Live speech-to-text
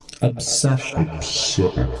Obsession.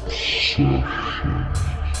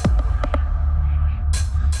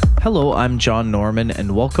 Hello, I'm John Norman,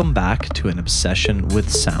 and welcome back to An Obsession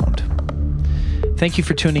with Sound. Thank you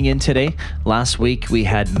for tuning in today. Last week we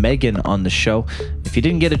had Megan on the show. If you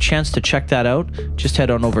didn't get a chance to check that out, just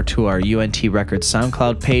head on over to our UNT Records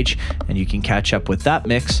SoundCloud page and you can catch up with that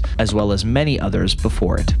mix as well as many others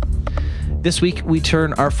before it. This week, we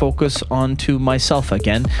turn our focus onto myself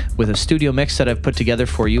again with a studio mix that I've put together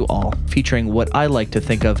for you all, featuring what I like to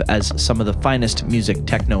think of as some of the finest music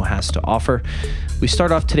techno has to offer. We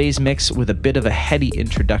start off today's mix with a bit of a heady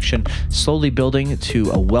introduction, slowly building to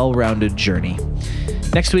a well-rounded journey.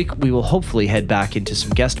 Next week, we will hopefully head back into some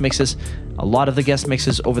guest mixes. A lot of the guest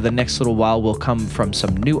mixes over the next little while will come from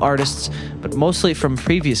some new artists, but mostly from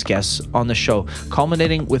previous guests on the show,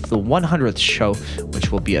 culminating with the 100th show,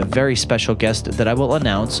 which will be a very special guest that I will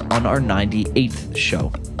announce on our 98th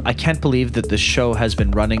show. I can't believe that this show has been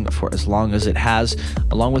running for as long as it has.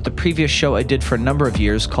 Along with the previous show I did for a number of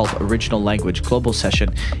years called Original Language Global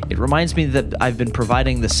Session, it reminds me that I've been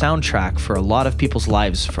providing the soundtrack for a lot of people's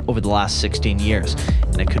lives for over the last 16 years,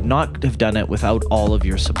 and I could not have done it without all of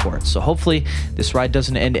your support. So hopefully this ride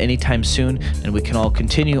doesn't end anytime soon, and we can all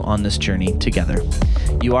continue on this journey together.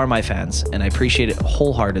 You are my fans, and I appreciate it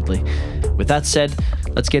wholeheartedly. With that said,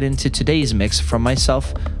 let's get into today's mix from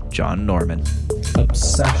myself, John Norman.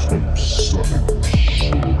 Obsession.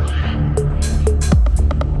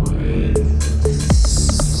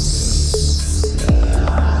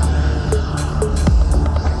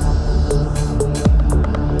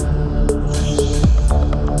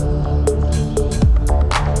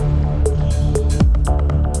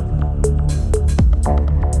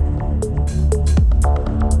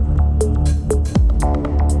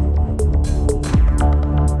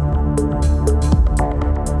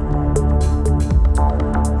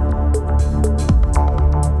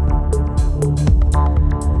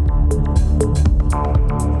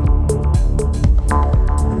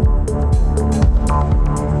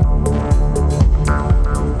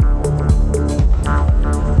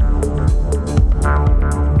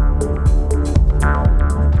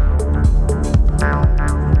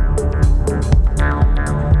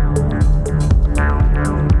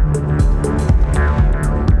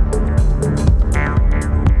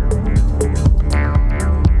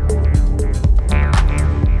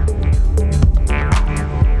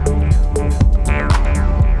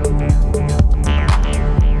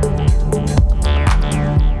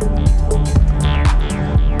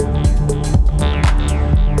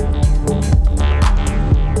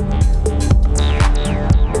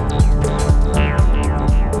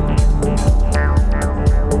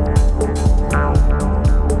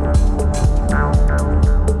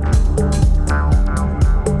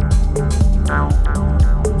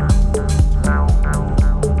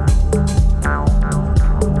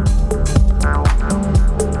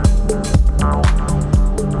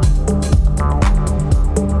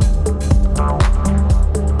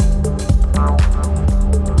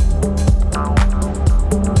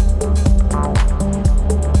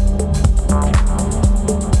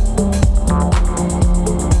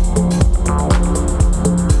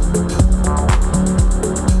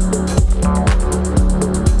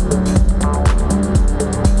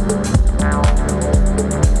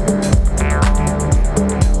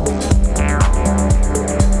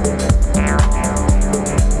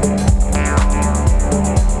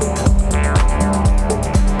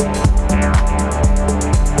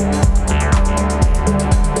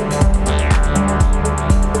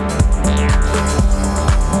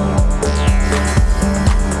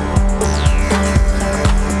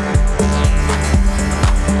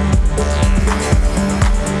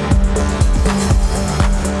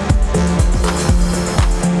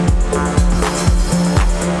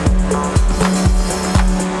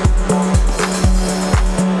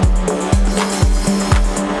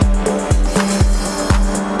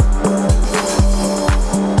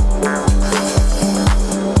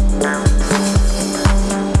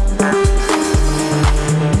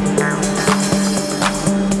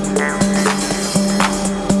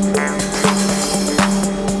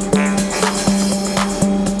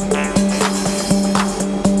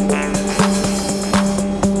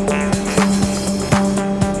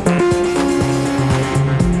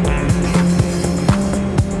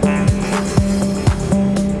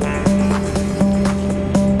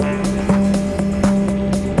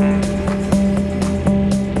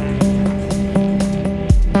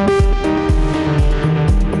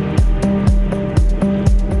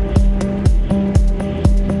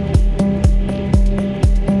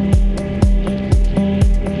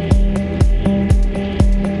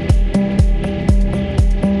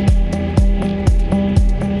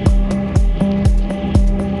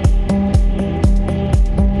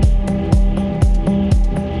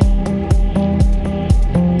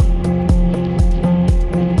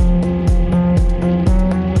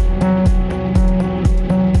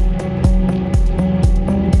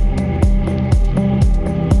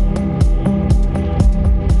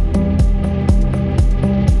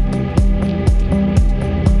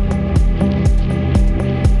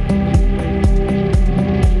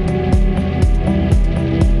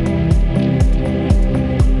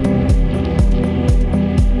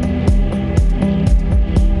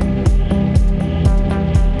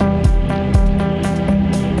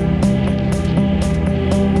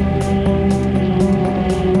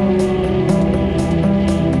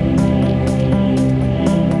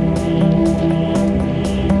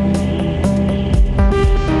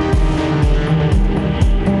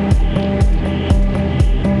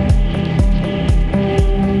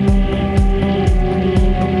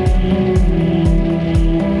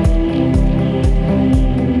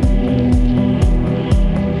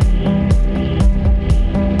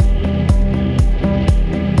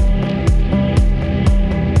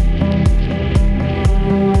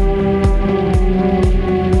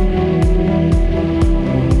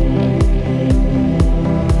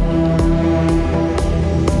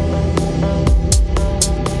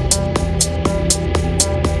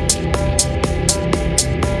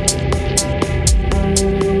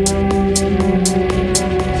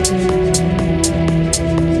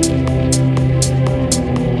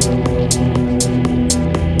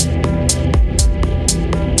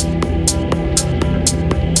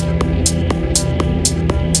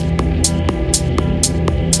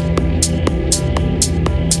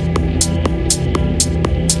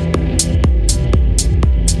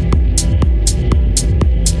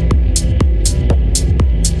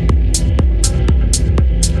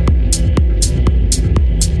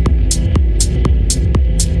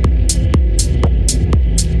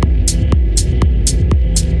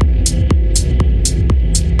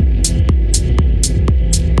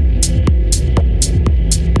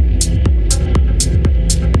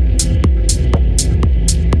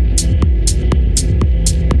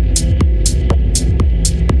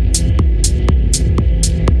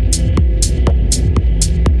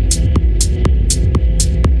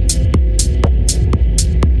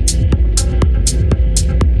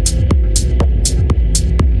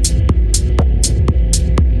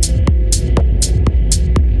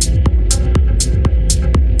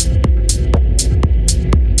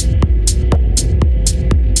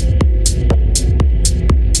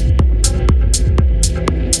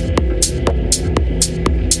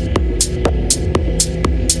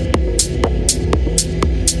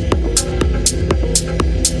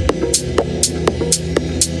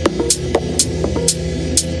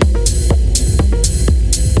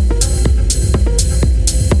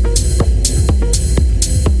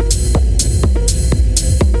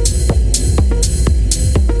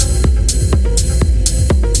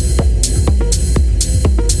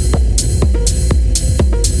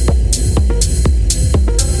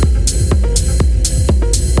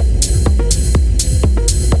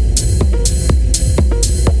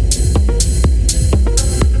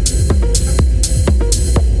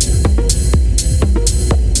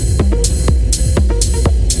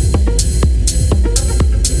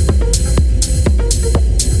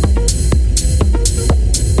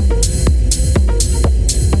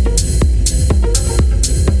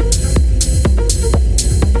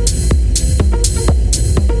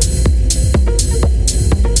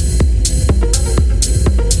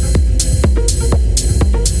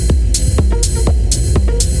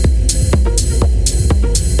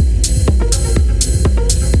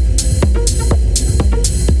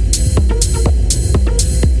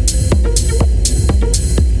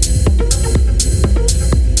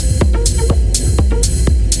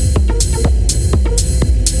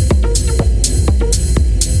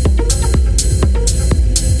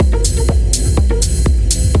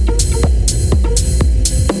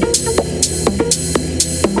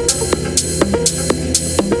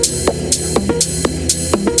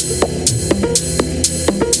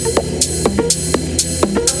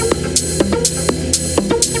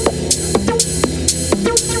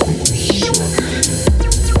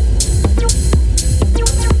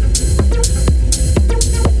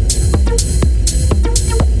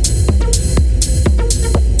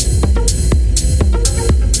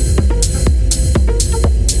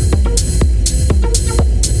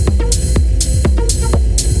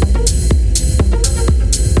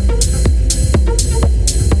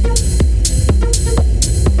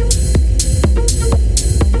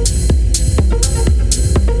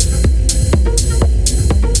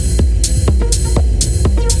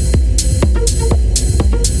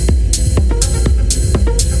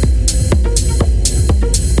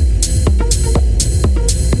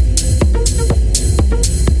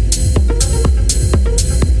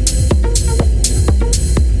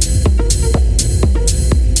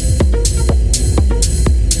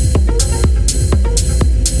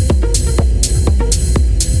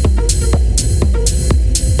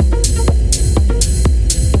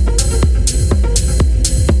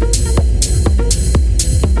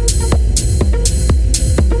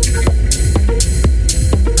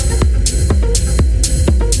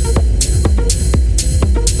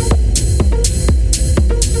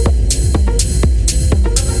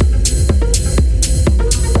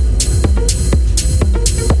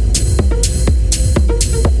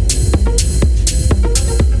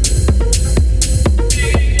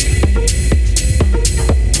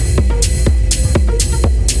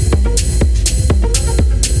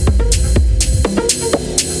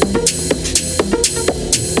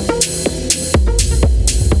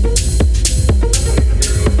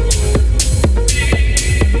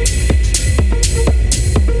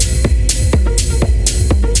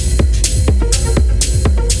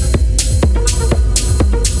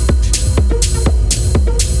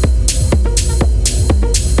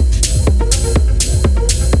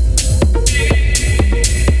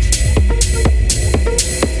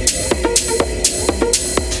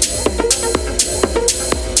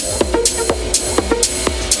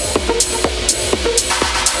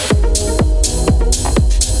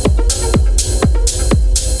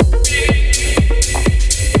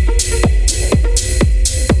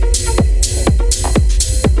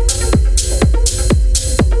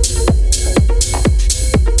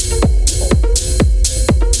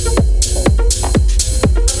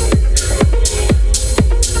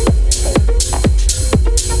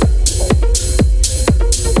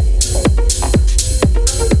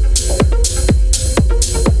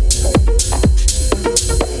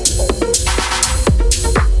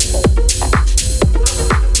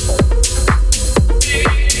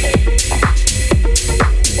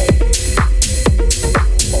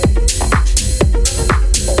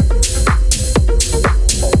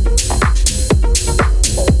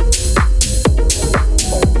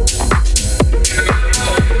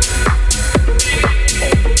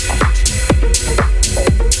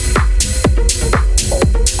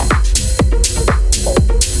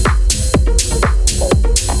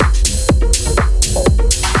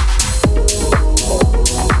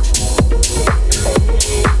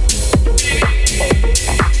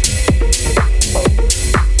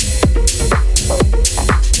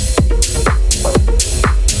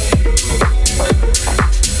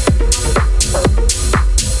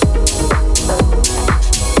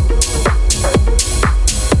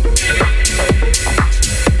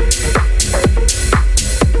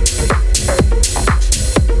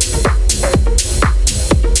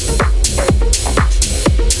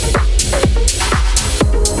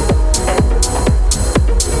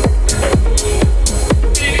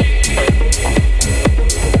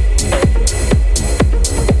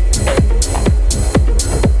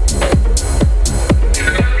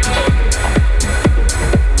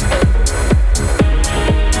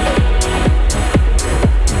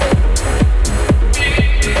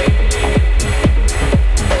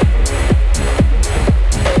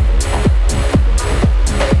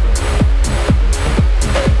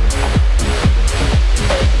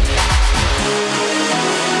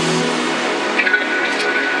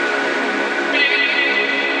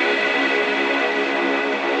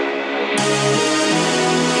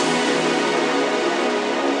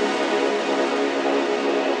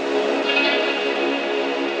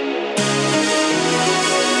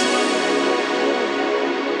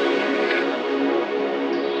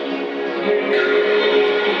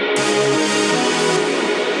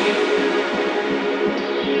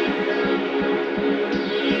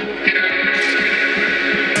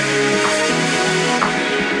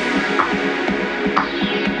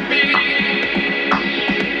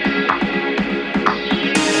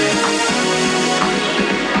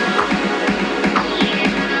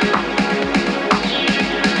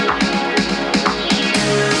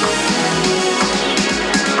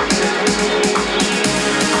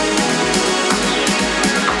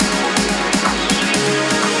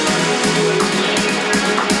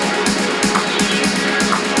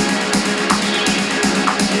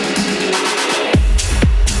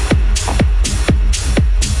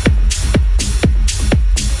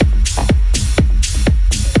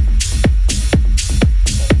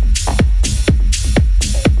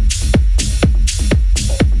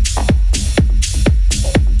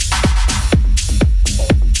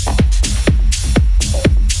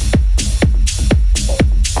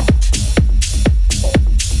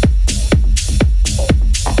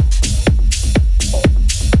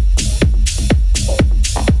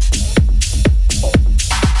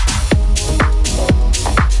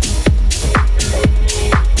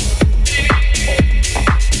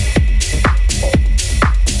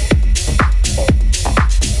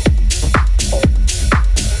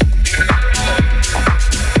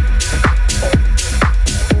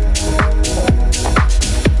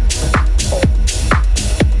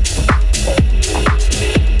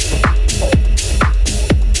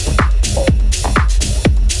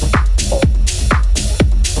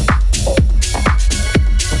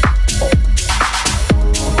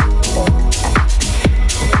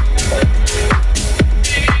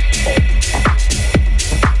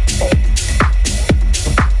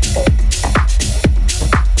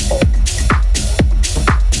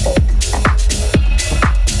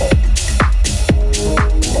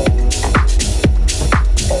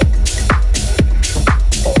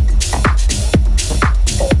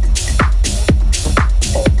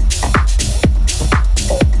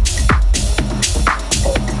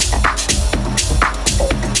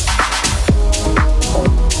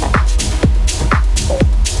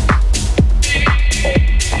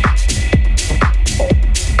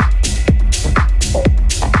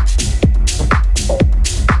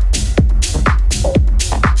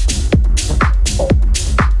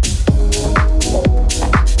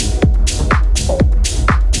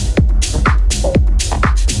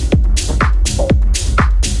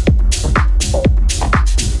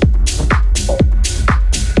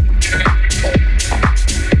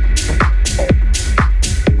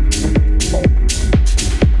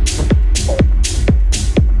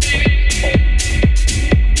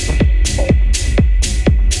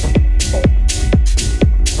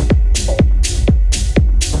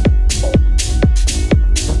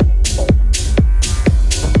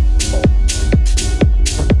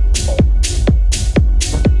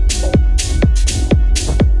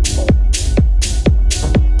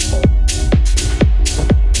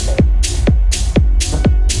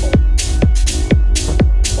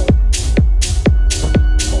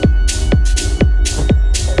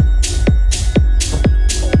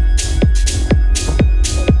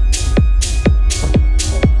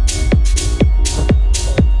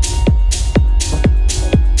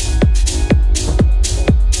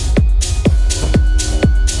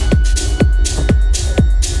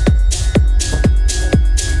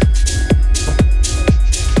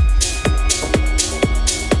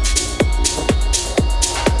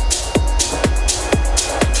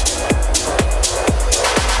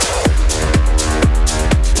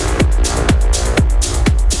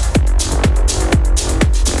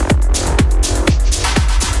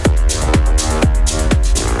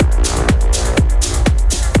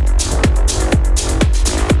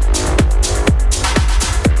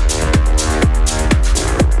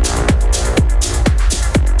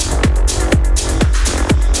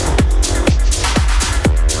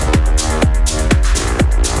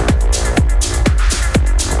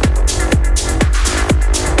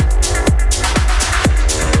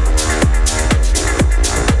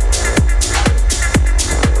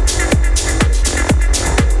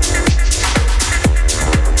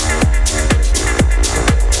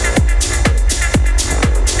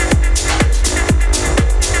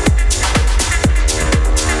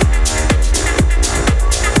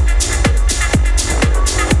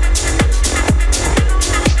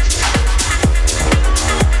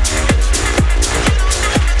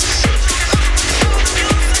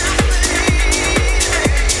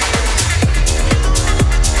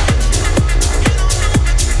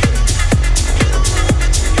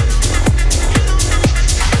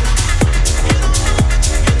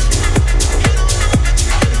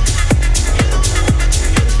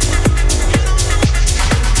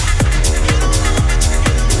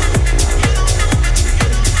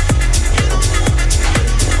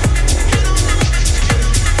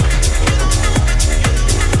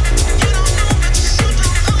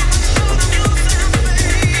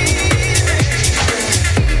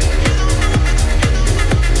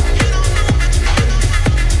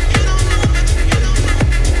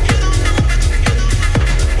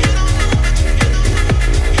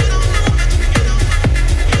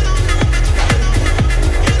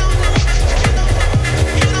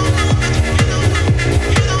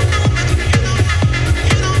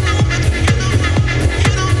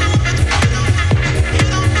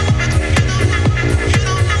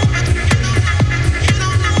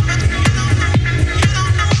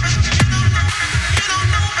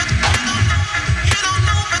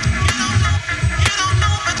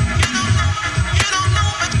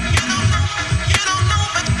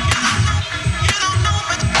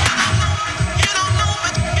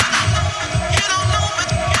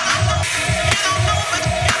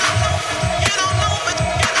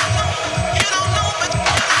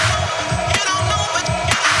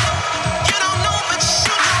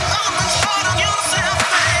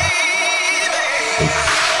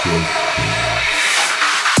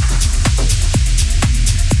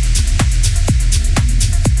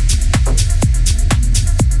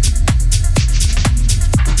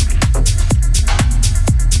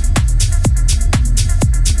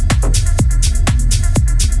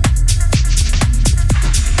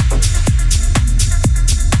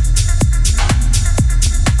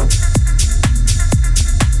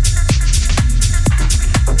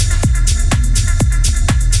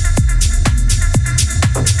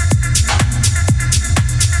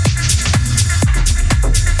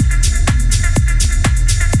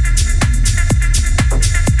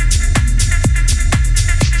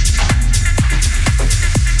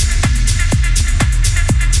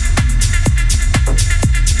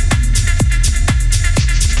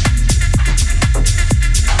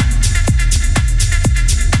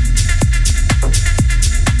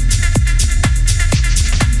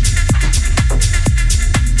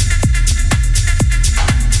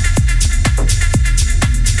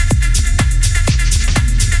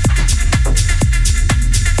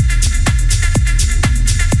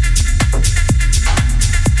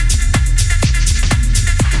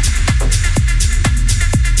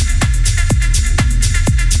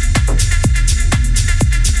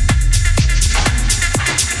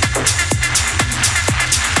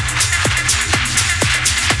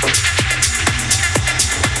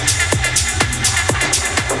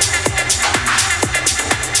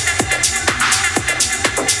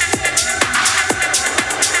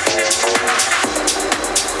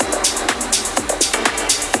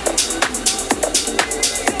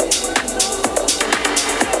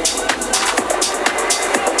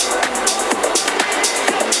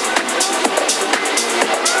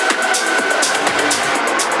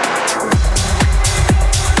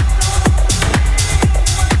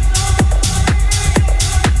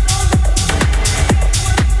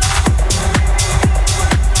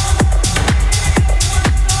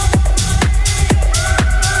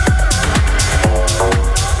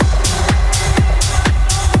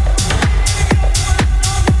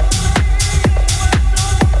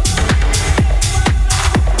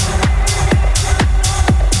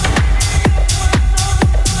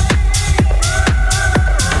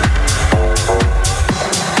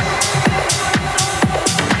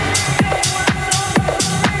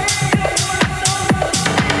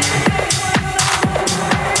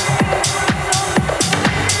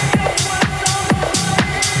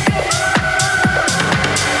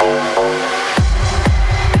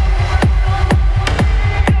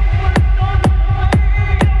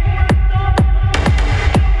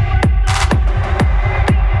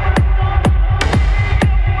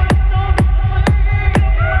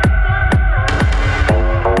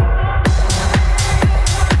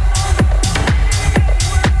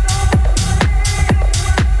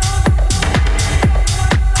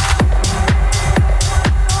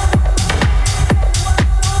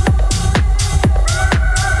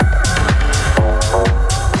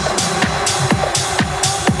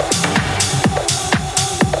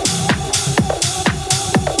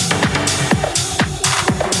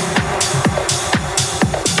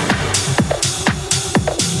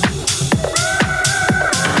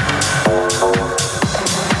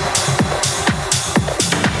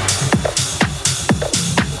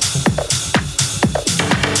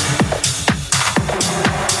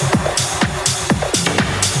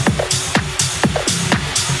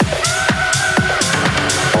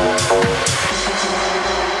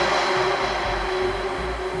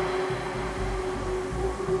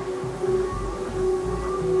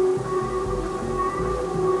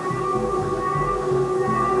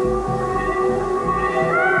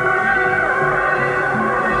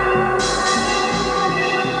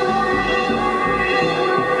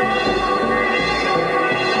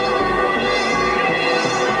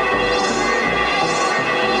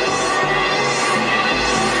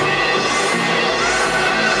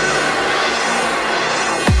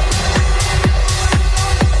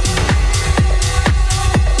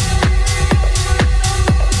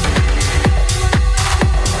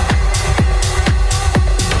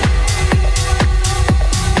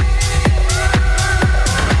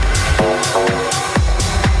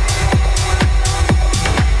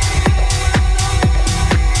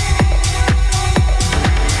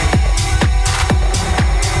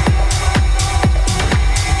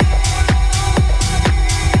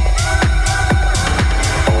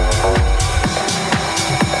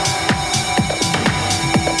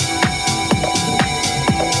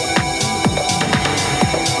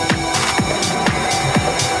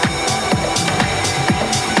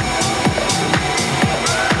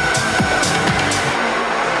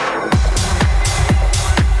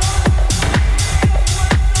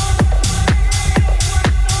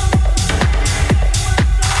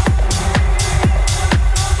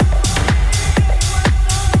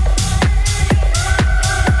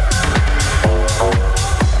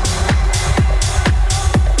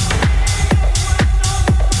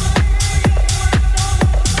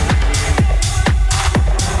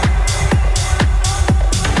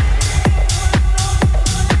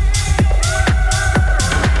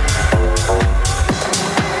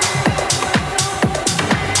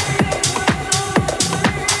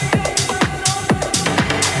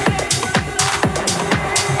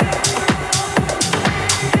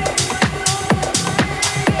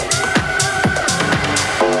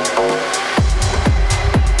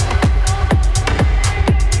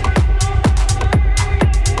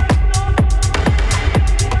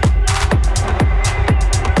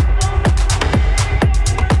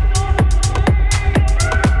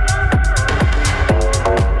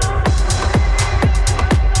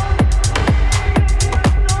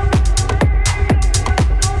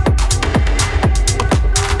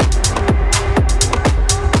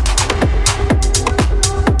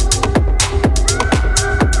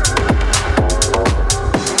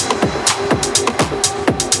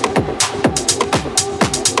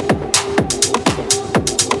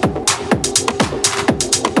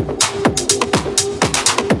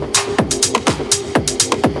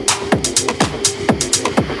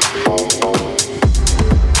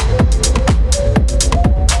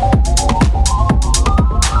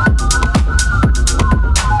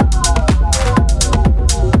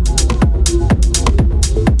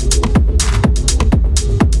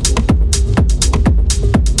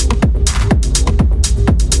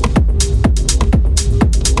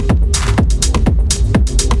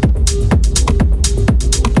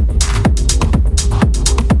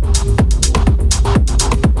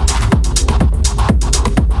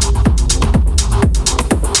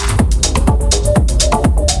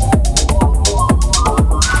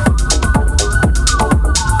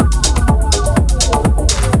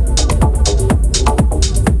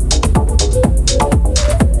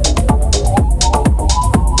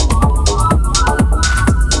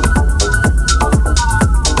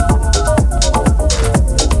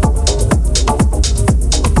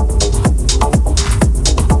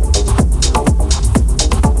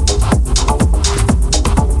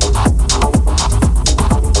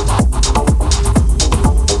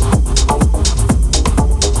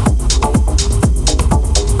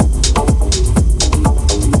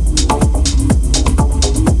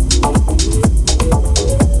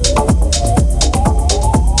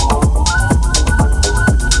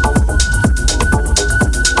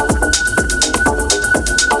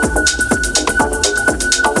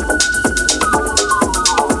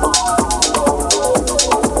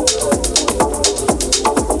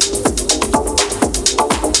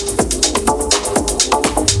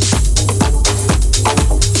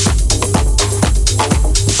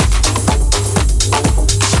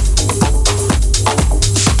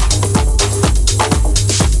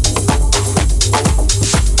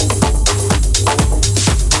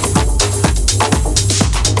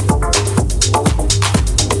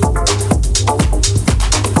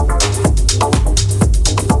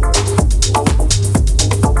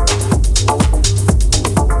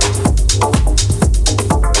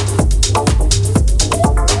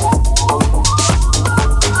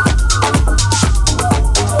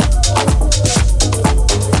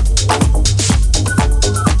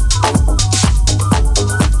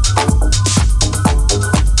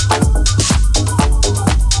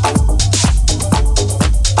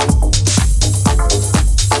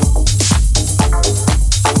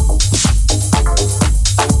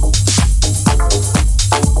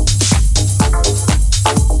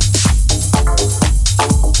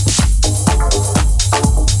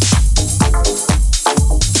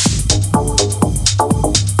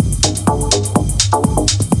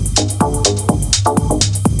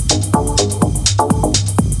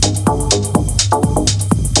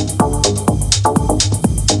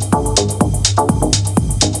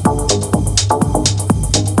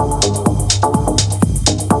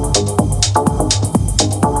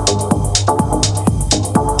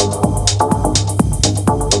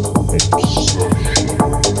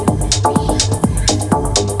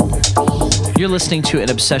 listening to An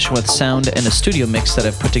Obsession with Sound and a studio mix that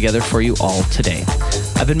I've put together for you all today.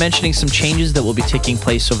 I've been mentioning some changes that will be taking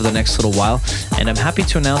place over the next little while, and I'm happy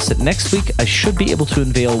to announce that next week I should be able to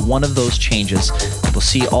unveil one of those changes. And we'll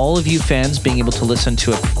see all of you fans being able to listen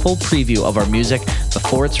to a full preview of our music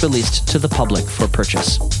before it's released to the public for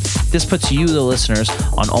purchase. This puts you, the listeners,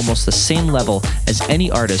 on almost the same level as any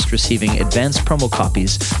artist receiving advanced promo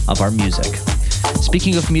copies of our music.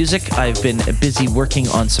 Speaking of music, I've been busy working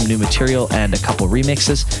on some new material and a couple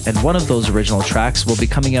remixes, and one of those original tracks will be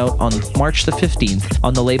coming out on March the 15th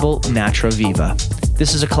on the label Natra Viva.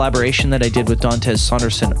 This is a collaboration that I did with Dantes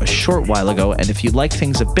Saunderson a short while ago, and if you'd like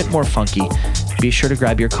things a bit more funky, be sure to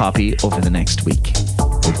grab your copy over the next week.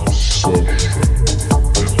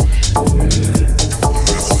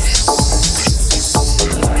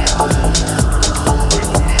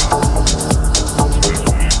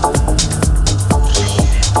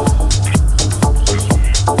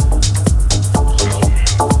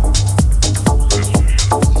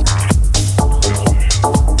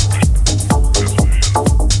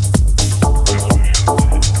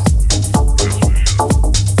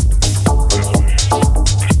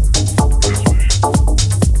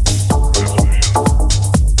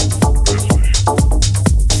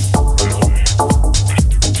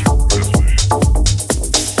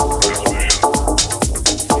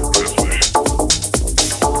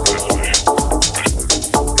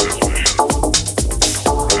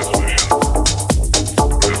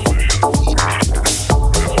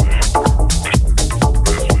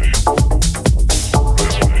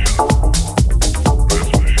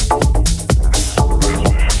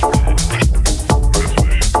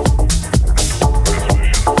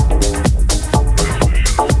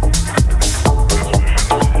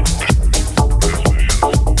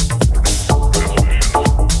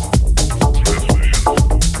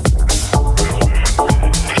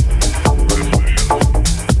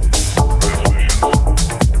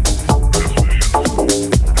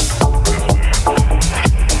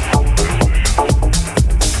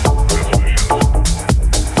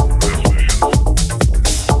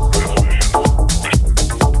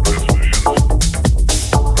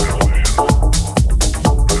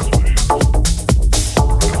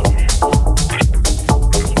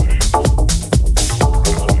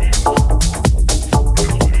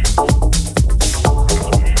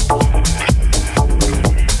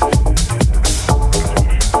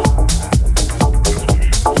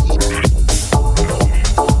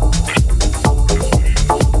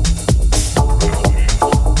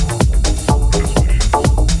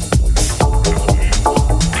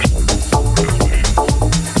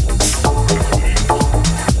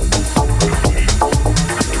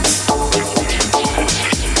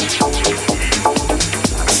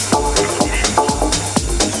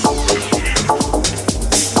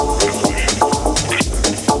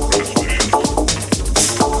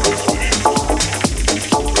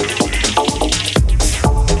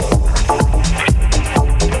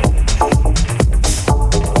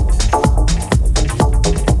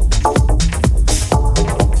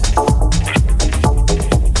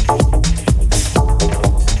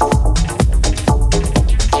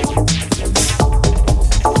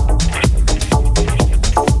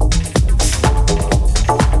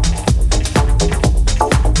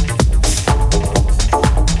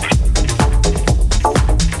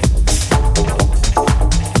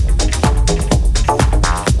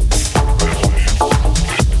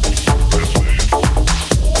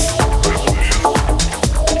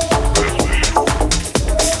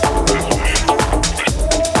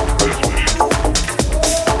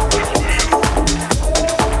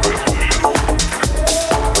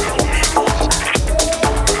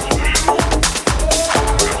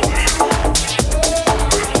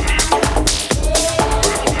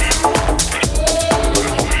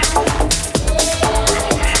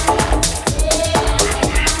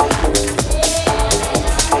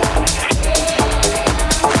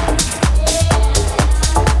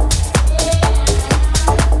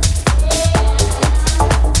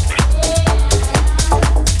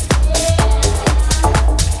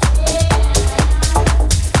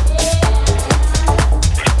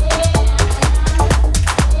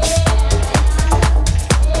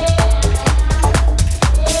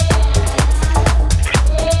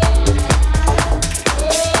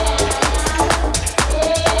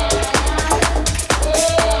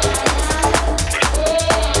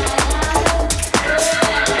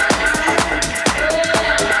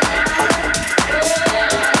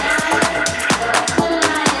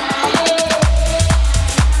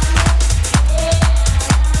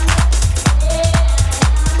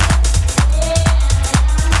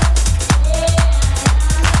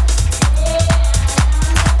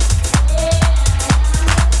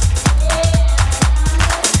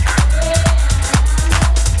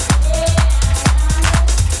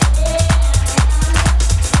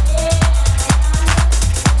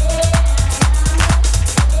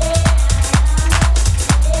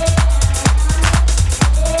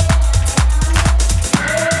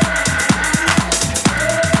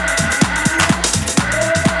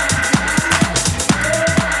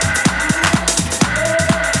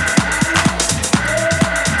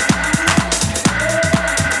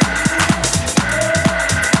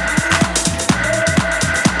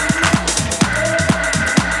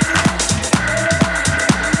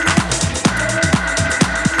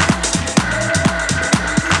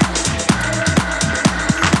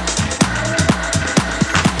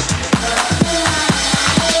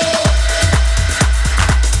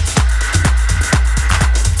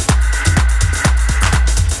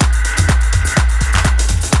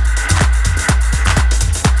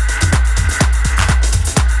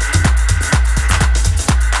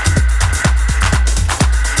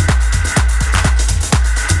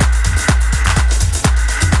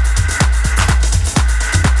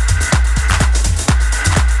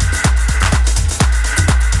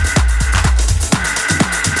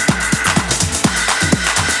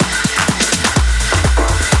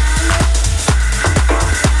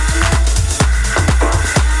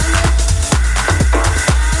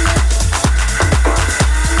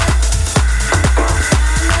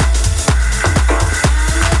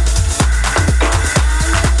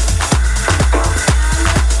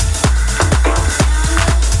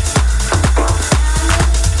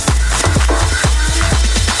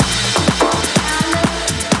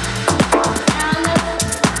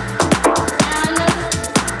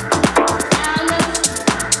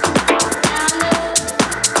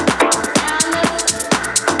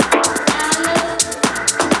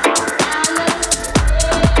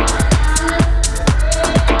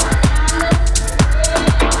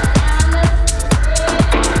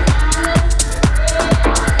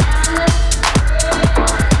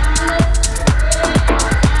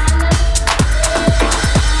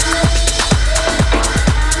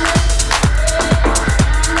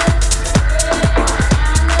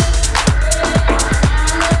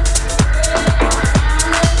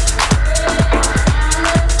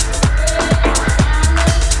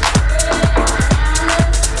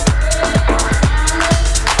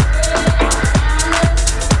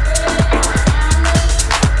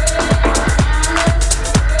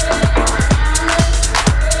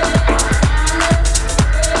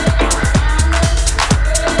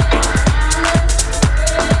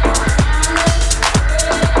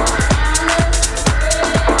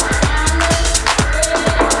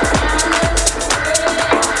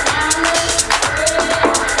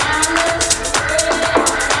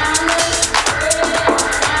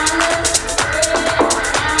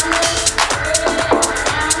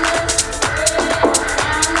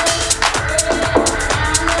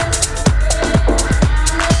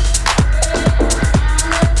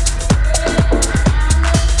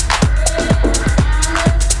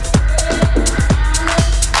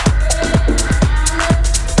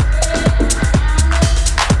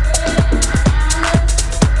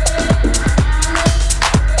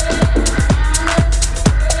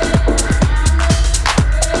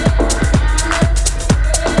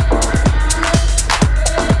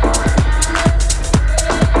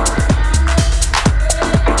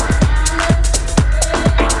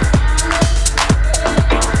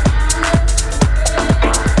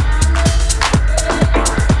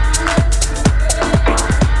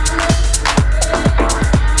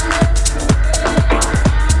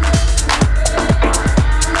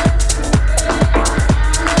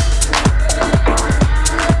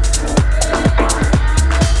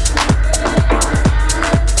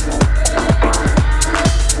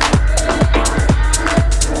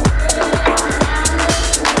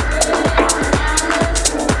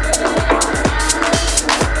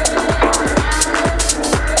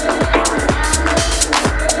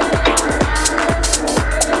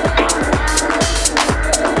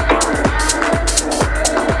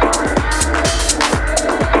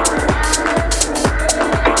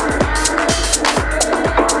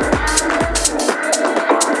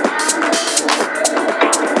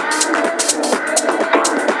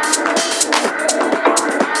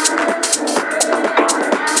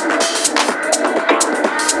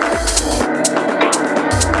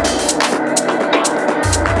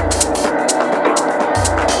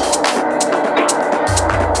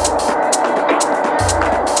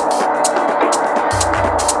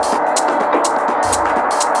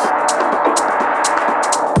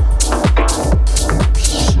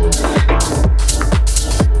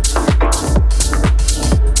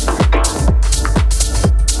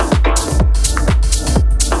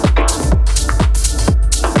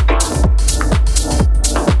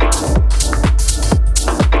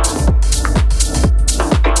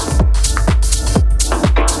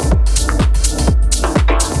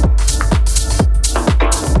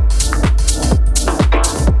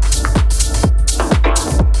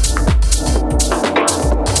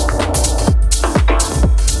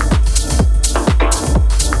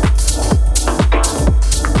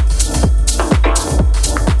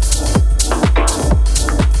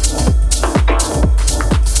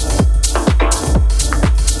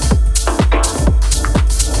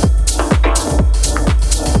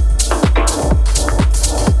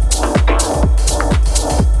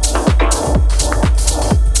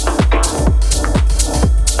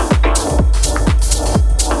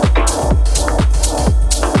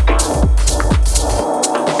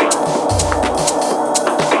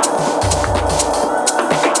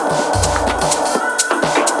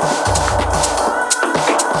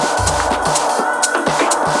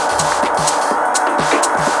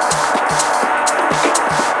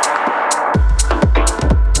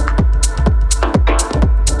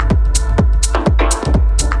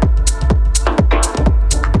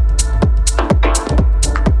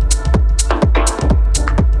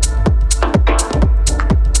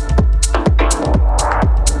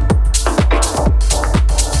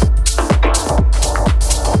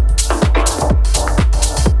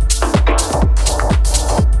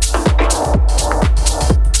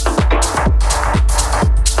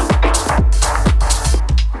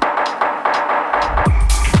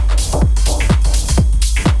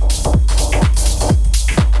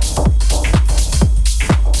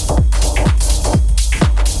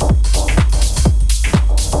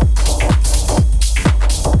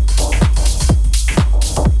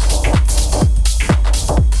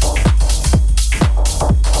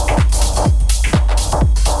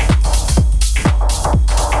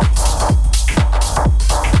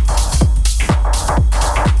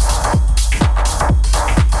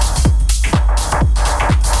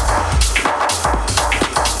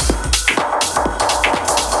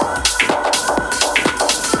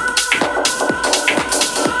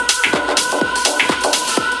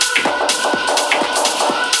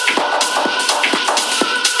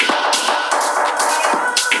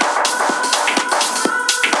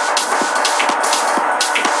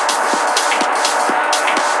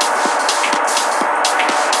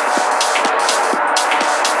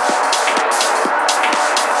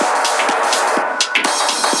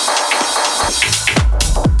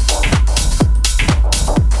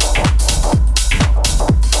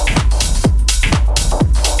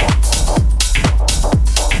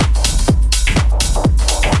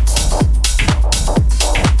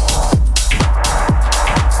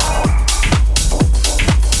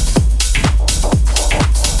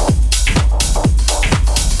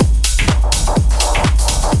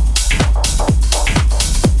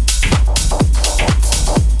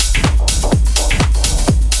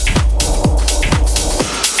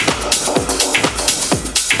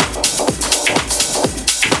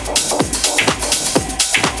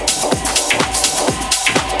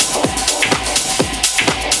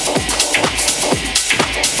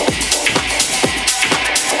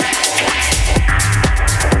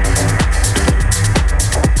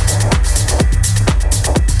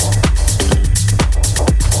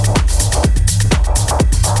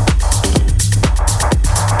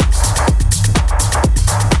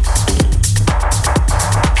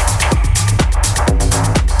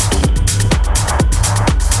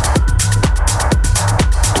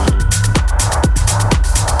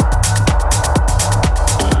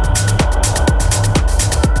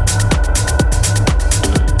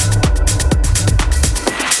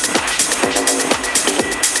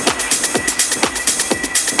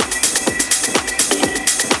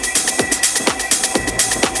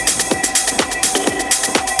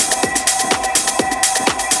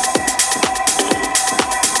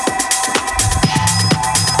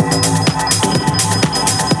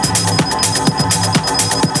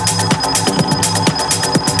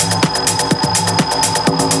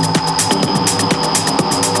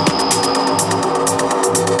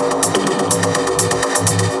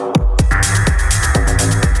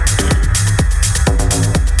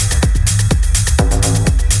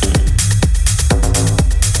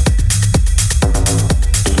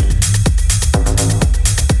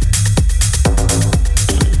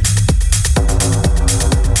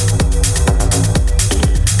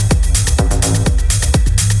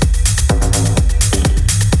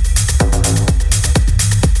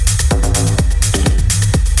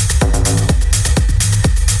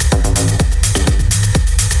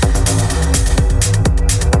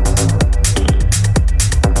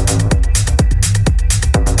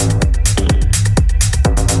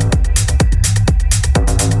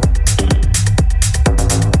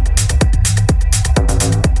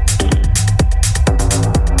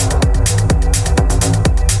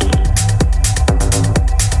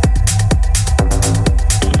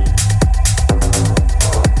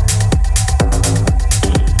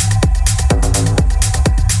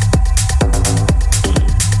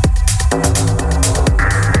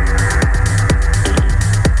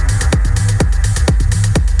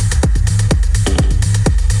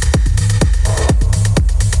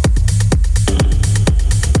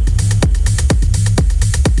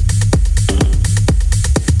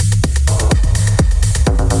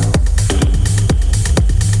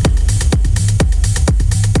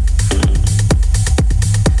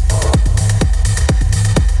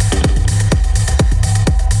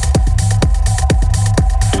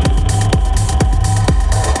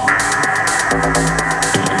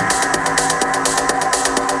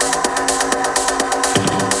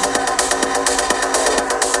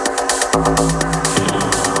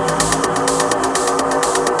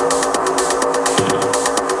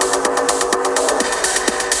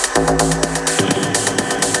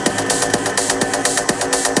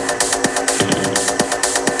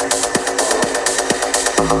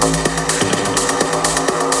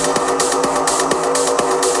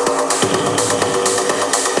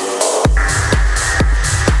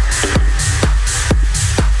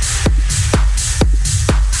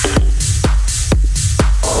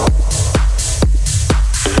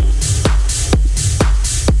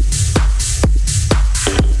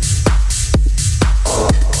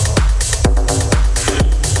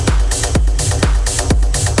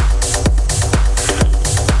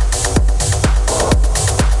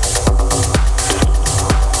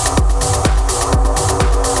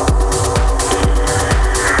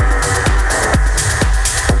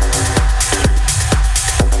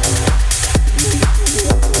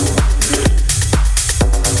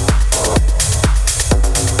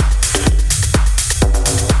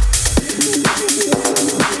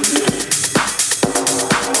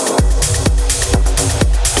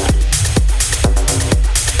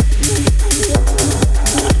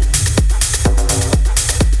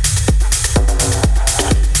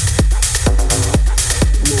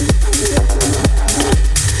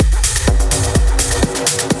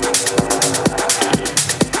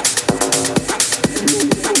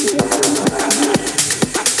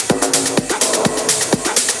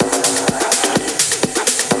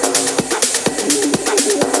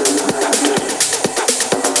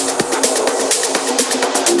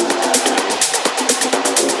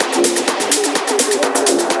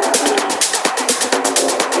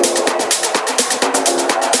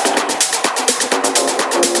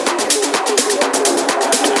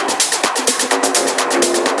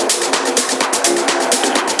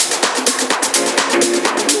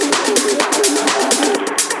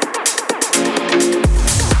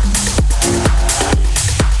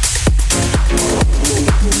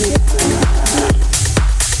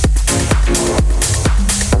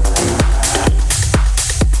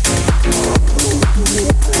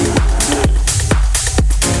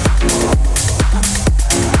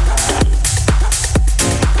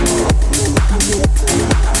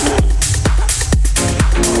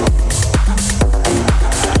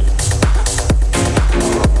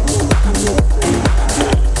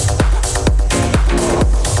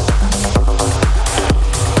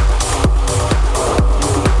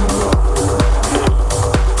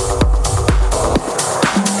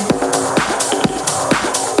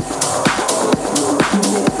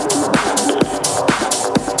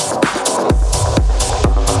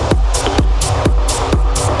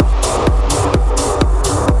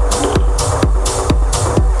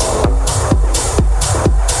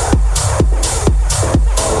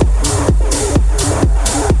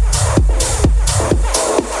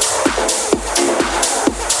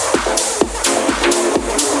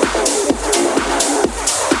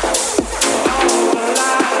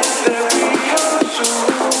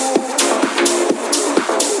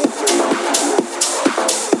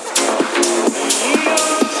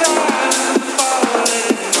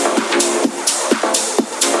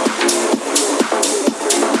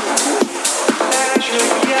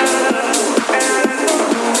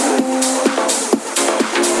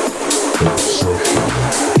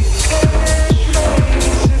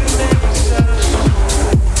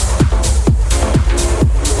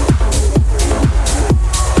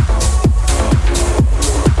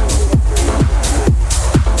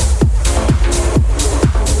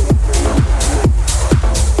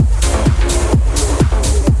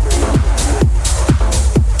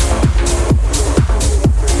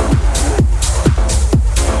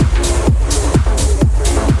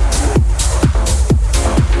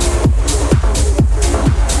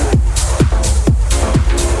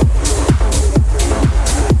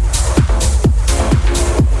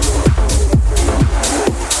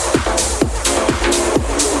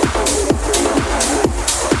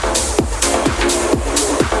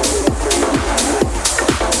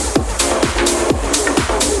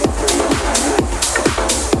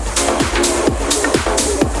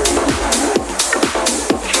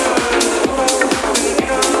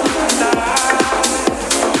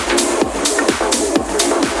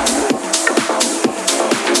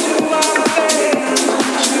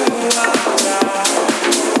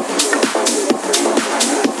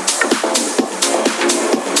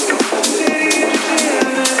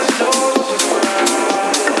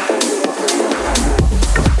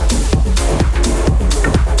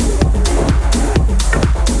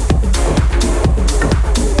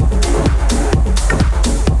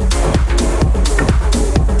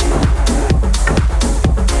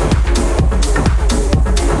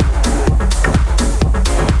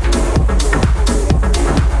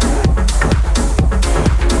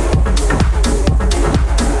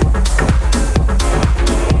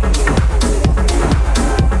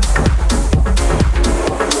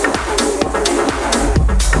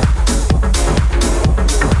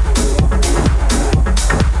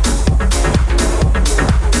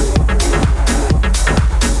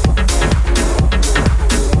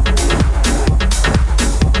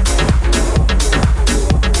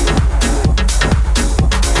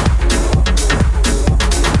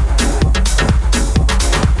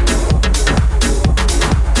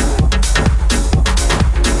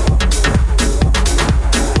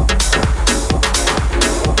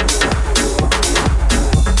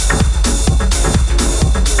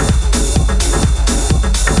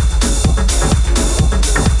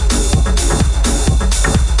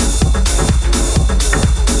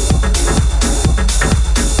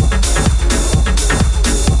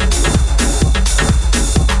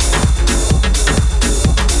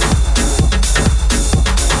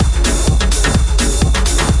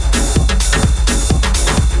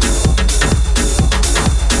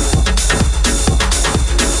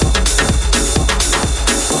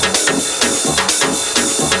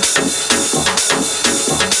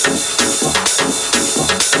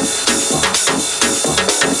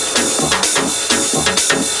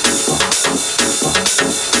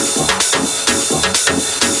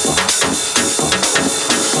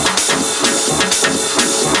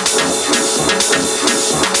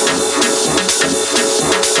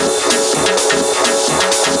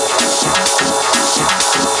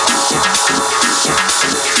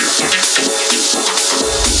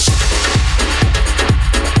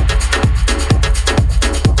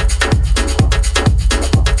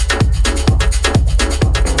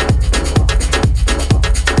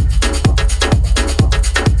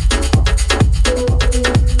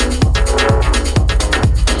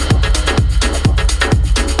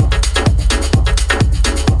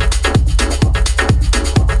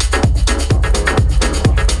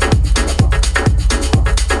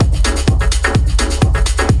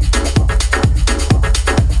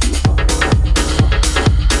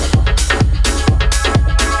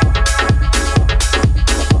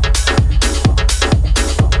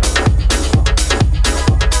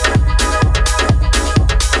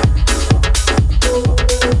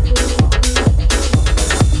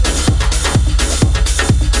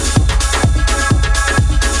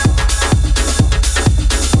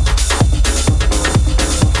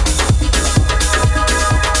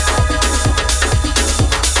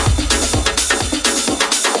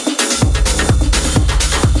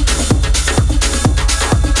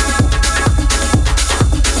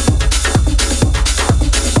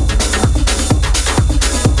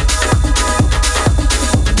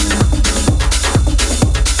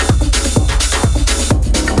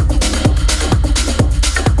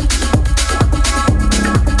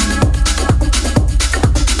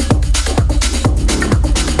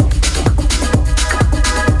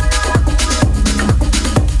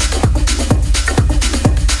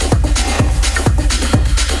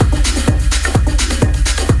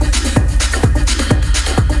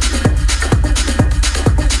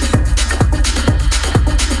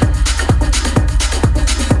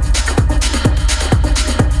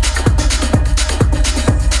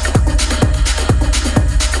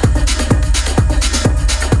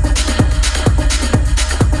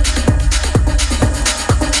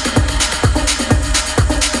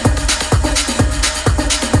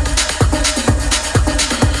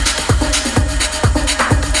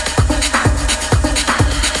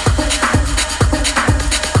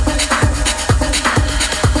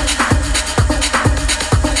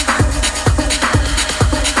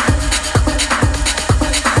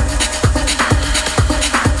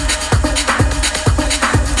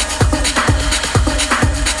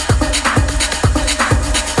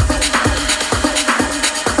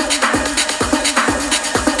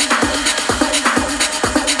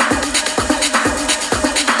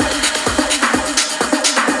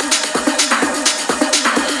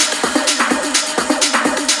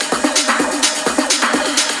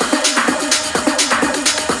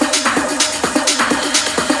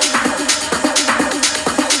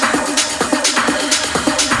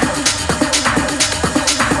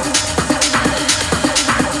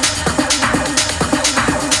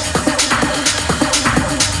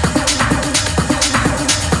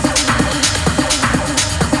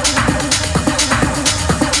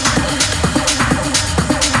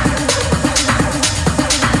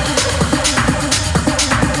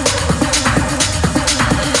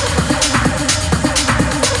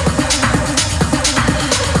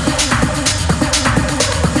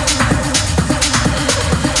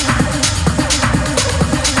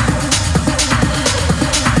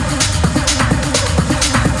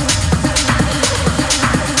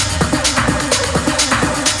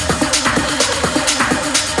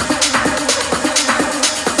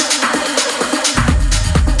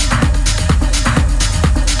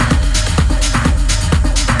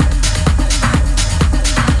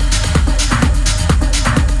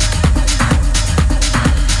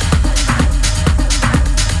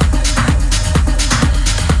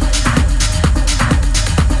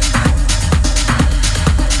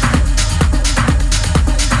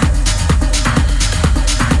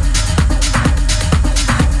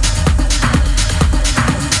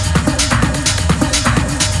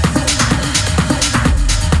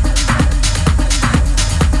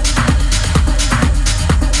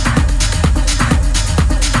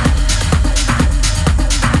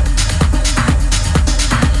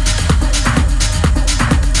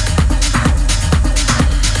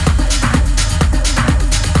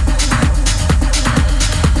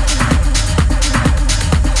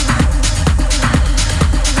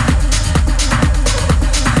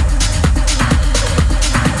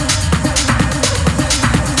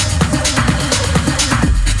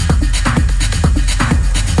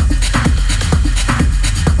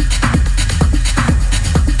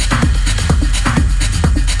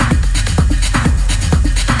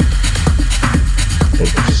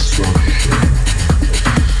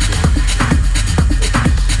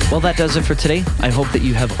 Well, that does it for today. I hope that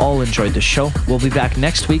you have all enjoyed the show. We'll be back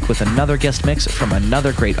next week with another guest mix from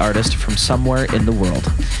another great artist from somewhere in the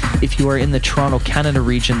world. If you are in the Toronto, Canada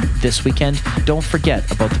region this weekend, don't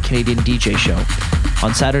forget about the Canadian DJ show.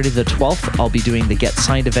 On Saturday the 12th, I'll be doing the Get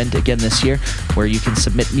Signed event again this year, where you can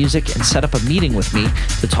submit music and set up a meeting with me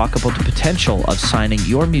to talk about the potential of signing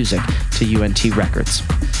your music to UNT Records.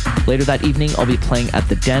 Later that evening, I'll be playing at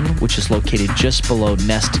The Den, which is located just below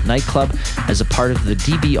Nest Nightclub, as a part of the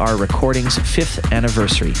DBR Recordings 5th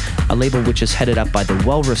anniversary, a label which is headed up by the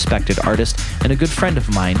well-respected artist and a good friend of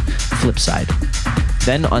mine, Flipside.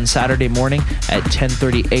 Then on Saturday morning at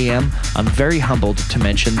 10:30 a.m., I'm very humbled to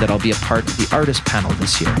mention that I'll be a part of the artist panel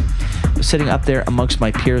this year. Sitting up there amongst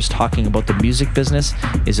my peers talking about the music business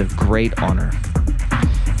is a great honor.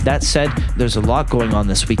 That said, there's a lot going on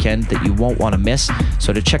this weekend that you won't want to miss,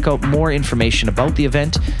 so to check out more information about the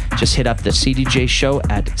event, just hit up the CDJ Show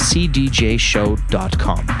at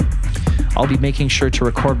cdjshow.com. I'll be making sure to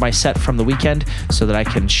record my set from the weekend so that I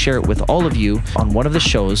can share it with all of you on one of the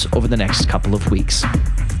shows over the next couple of weeks.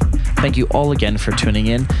 Thank you all again for tuning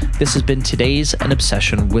in. This has been today's An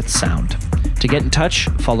Obsession with Sound. To get in touch,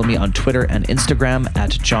 follow me on Twitter and Instagram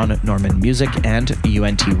at John Norman Music and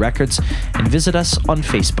UNT Records, and visit us on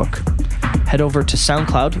Facebook. Head over to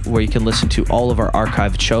SoundCloud, where you can listen to all of our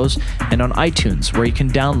archived shows, and on iTunes, where you can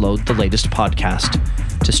download the latest podcast.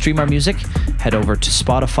 To stream our music, head over to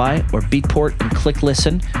Spotify or Beatport and click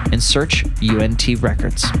listen and search UNT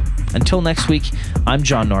Records. Until next week, I'm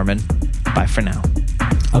John Norman. Bye for now.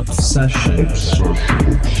 Obsession.